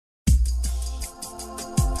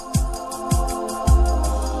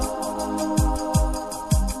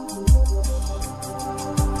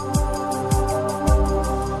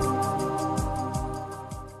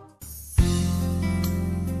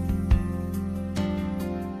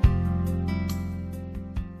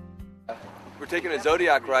taking a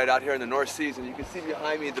Zodiac ride out here in the North Seas, and you can see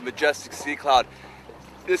behind me the majestic Sea Cloud.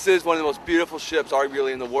 This is one of the most beautiful ships,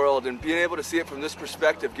 arguably, in the world, and being able to see it from this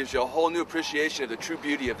perspective gives you a whole new appreciation of the true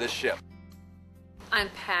beauty of this ship. I'm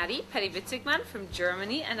Patty Witzigmann from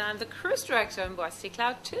Germany, and I'm the cruise director on board Sea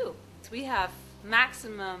Cloud 2. We have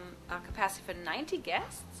maximum capacity for 90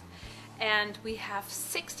 guests, and we have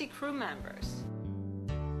 60 crew members.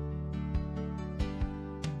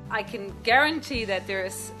 I can guarantee that there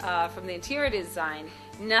is, from the interior design,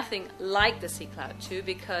 nothing like the Sea Cloud 2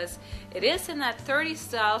 because it is in that 30s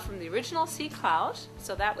style from the original Sea Cloud,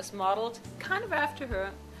 so that was modeled kind of after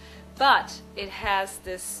her, but it has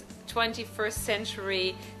this 21st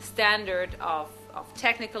century standard of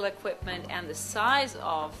technical equipment, and the size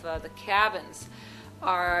of the cabins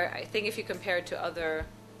are, I think if you compare it to other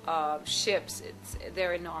ships,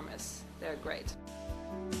 they're enormous. They're great.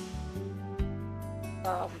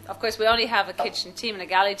 Of course, we only have a kitchen team and a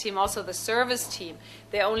galley team, also the service team.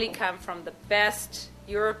 They only come from the best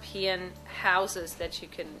European houses that you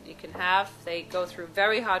can have. They go through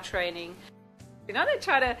very hard training. You know, they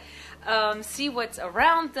try to see what's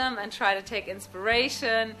around them and try to take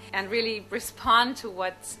inspiration and really respond to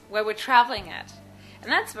where we're traveling at.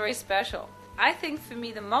 And that's very special. I think for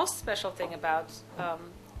me the most special thing about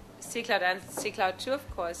Sea Cloud and Sea Cloud 2, of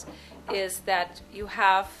course, is that you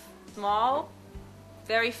have small,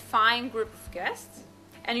 very fine group of guests,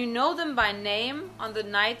 and you know them by name on the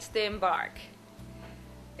night they embark.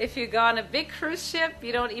 If you go on a big cruise ship,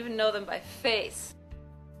 you don't even know them by face.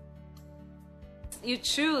 You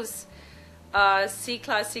choose Sea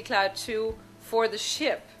Cloud 2 for the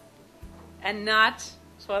ship and not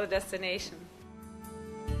for the destination.